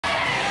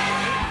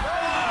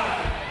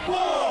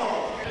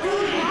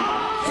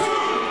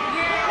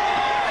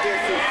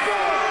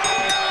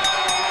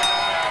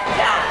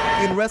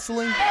In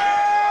wrestling,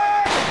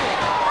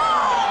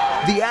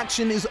 the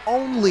action is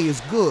only as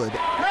good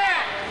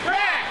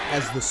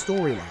as the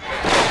storyline.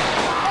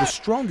 The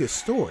strongest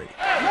story,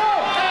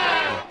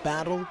 the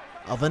battle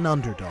of an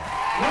underdog.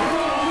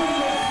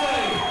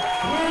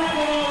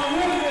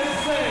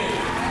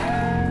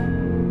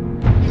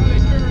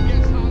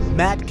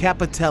 Matt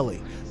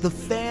Cappotelli, the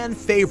fan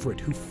favorite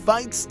who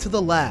fights to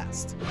the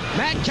last.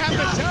 Matt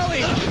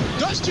Cappotelli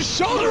dusts his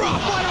shoulder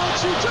off. Why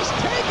don't you just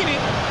taking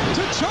it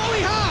to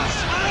Charlie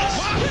Haas?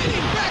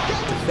 Spinning back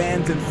up. To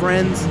fans and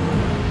friends.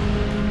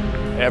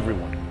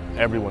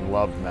 Everyone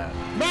loved Matt.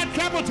 Matt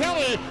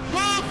Cappotelli,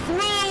 the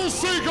thrill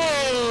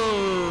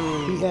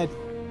seeker! He had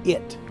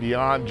it.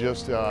 Beyond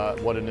just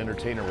what an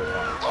entertainer would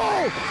have.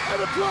 Oh,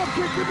 and a drop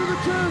kick into the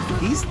chest.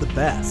 He's the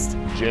best.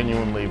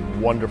 Genuinely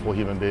wonderful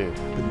human being.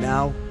 But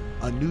now,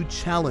 a new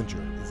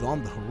challenger is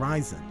on the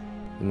horizon.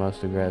 The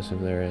most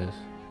aggressive there is.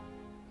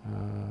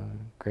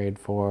 Grade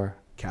 4.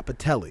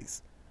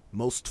 Cappotelli's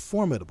most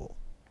formidable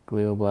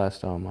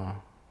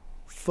Glioblastoma.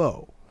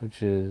 Foe.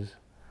 Which is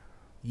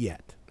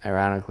Yet.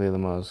 Ironically the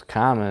most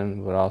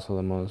common, but also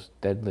the most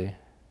deadly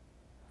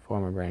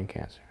form of brain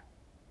cancer.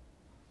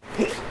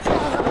 You're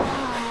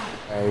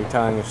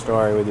telling a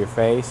story with your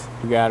face.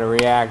 You gotta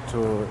react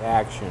to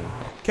action.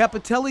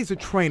 Cappotelli's a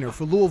trainer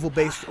for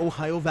Louisville-based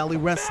Ohio Valley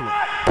Wrestling.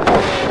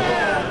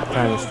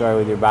 Telling a story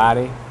with your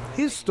body.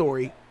 His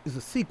story is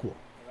a sequel,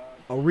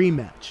 a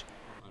rematch.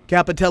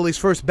 Cappotelli's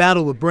first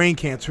battle with brain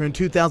cancer in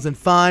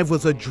 2005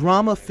 was a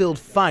drama-filled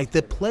fight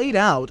that played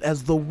out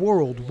as the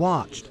world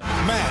watched.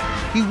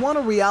 He won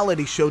a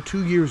reality show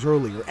 2 years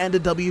earlier and a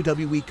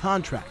WWE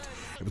contract.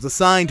 He was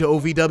assigned to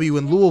OVW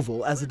in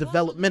Louisville as a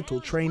developmental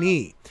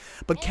trainee.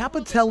 But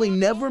Cappotelli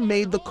never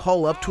made the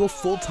call up to a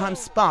full-time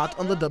spot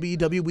on the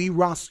WWE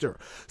roster.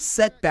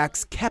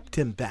 Setbacks kept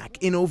him back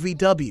in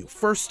OVW.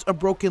 First a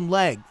broken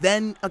leg,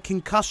 then a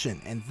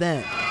concussion, and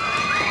then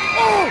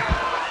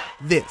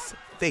this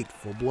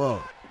fateful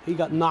blow. He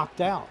got knocked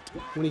out.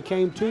 When he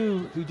came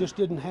to, he just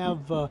didn't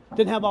have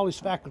all his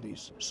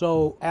faculties.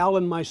 So Al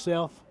and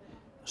myself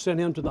sent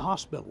him to the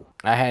hospital.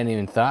 I hadn't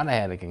even thought I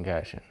had a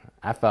concussion.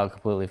 I felt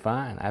completely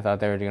fine. I thought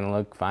they were gonna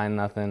look fine,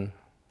 nothing,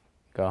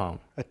 go home.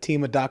 A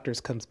team of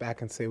doctors comes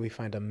back and say, we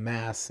find a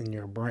mass in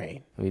your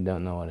brain. We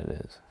don't know what it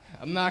is.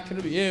 I'm not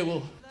gonna be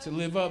able to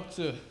live up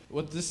to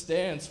what this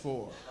stands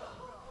for.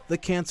 The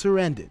cancer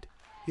ended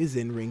his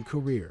in-ring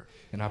career.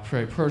 And I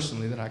pray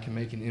personally that I can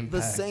make an impact.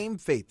 The same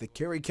fate that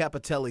carried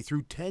Cappotelli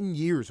through 10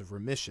 years of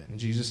remission. In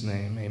Jesus'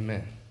 name,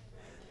 amen.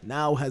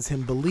 Now has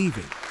him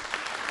believing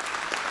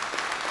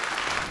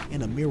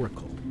in a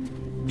miracle.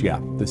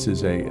 Yeah, this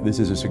is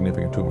a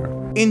significant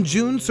tumor. In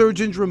June,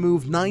 surgeons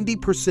removed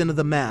 90% of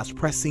the mass,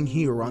 pressing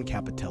here on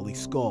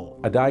Cappotelli's skull.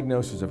 A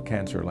diagnosis of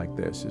cancer like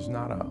this is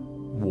not a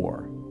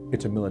war,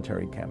 it's a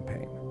military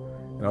campaign.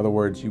 In other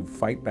words, you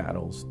fight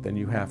battles, then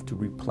you have to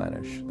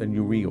replenish, then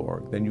you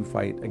reorg, then you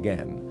fight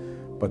again.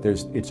 But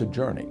it's a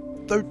journey.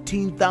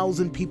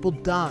 13,000 people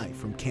die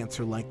from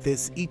cancer like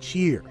this each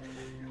year.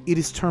 It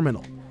is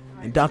terminal,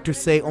 and doctors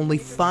say only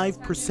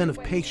 5%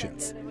 of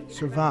patients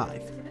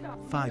survive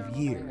 5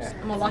 years.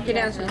 I'm gonna lock you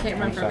down so you can't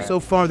run from me. So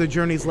far, the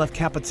journey's left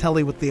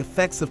Cappotelli with the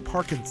effects of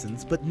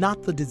Parkinson's, but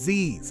not the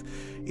disease.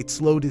 It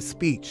slowed his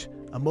speech,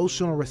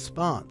 emotional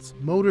response,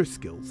 motor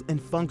skills,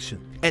 and function.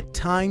 At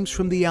times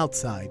from the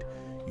outside,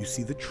 you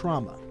see the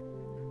trauma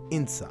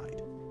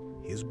inside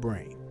his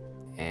brain.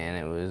 And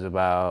it was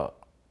about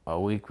a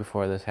week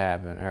before this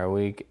happened, or a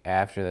week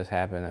after this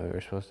happened, that we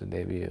were supposed to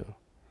debut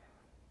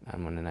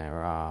on Monday Night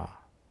Raw.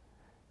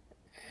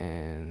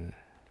 And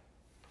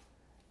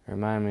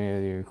remind me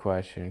of your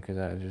question, because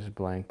I just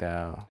blanked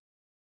out.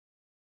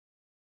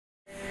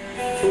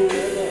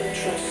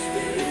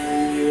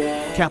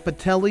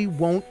 Cappotelli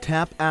won't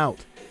tap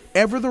out.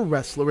 Ever the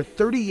wrestler at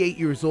 38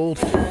 years old,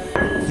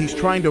 he's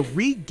trying to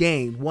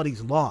regain what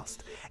he's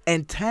lost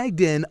and tagged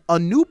in a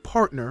new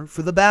partner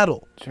for the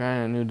battle.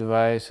 Trying a new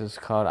device. It's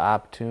called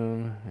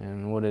Optune,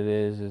 and what it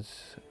is,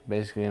 it's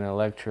basically an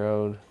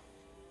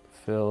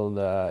electrode-filled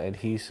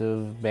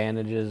adhesive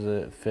bandages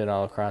that fit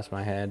all across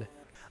my head.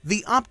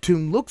 The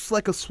Optune looks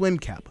like a swim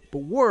cap, but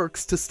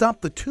works to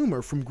stop the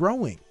tumor from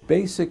growing.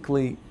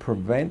 Basically,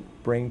 prevent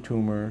brain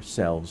tumor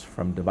cells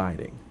from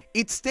dividing.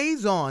 It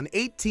stays on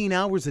 18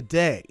 hours a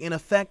day, in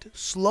effect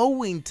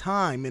slowing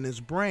time in his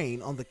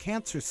brain on the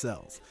cancer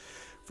cells.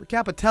 For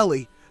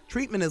Cappotelli,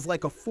 treatment is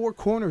like a four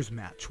corners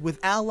match with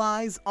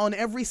allies on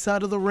every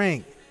side of the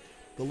ring.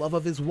 The love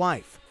of his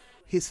wife,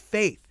 his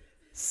faith,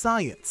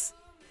 science,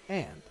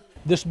 and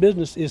this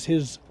business is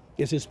his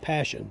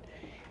passion.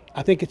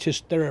 I think it's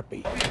his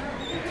therapy.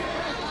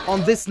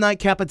 On this night,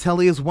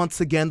 Cappotelli is once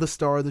again the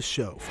star of the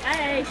show.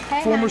 Hey.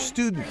 Former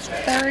students,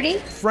 30,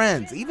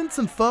 friends, even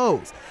some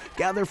foes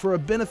gather for a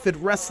benefit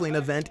wrestling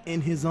event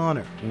in his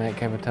honor. Matt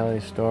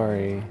Cappotelli's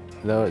story,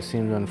 though it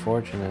seems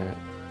unfortunate,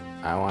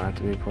 I want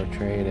it to be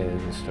portrayed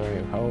as a story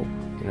of hope,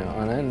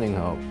 unending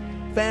hope.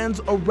 Fans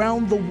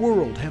around the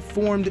world have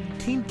formed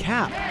Team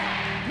Cap.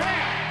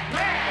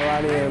 A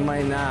lot of you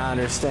might not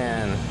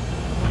understand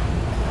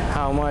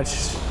how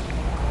much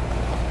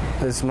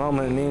This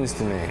moment means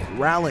to me.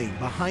 Rallying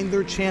behind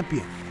their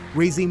champion,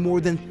 raising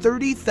more than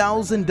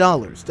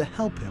 $30,000 to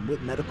help him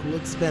with medical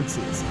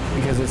expenses.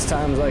 Because it's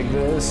times like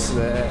this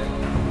that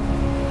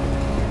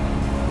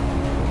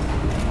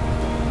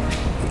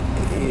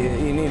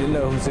you need to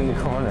know who's in your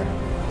corner.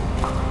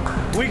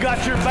 We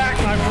got your back,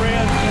 my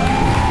friend.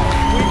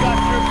 We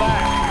got your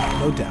back.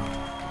 No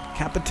doubt,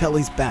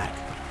 Cappotelli's back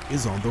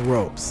is on the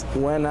ropes.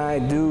 When I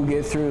do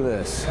get through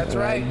this, That's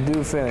right. I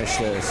do finish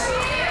this.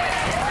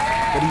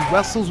 But he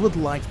wrestles with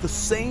life the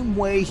same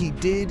way he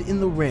did in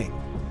the ring,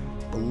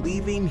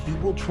 believing he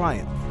will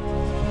triumph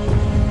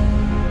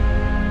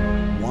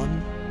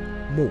one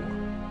more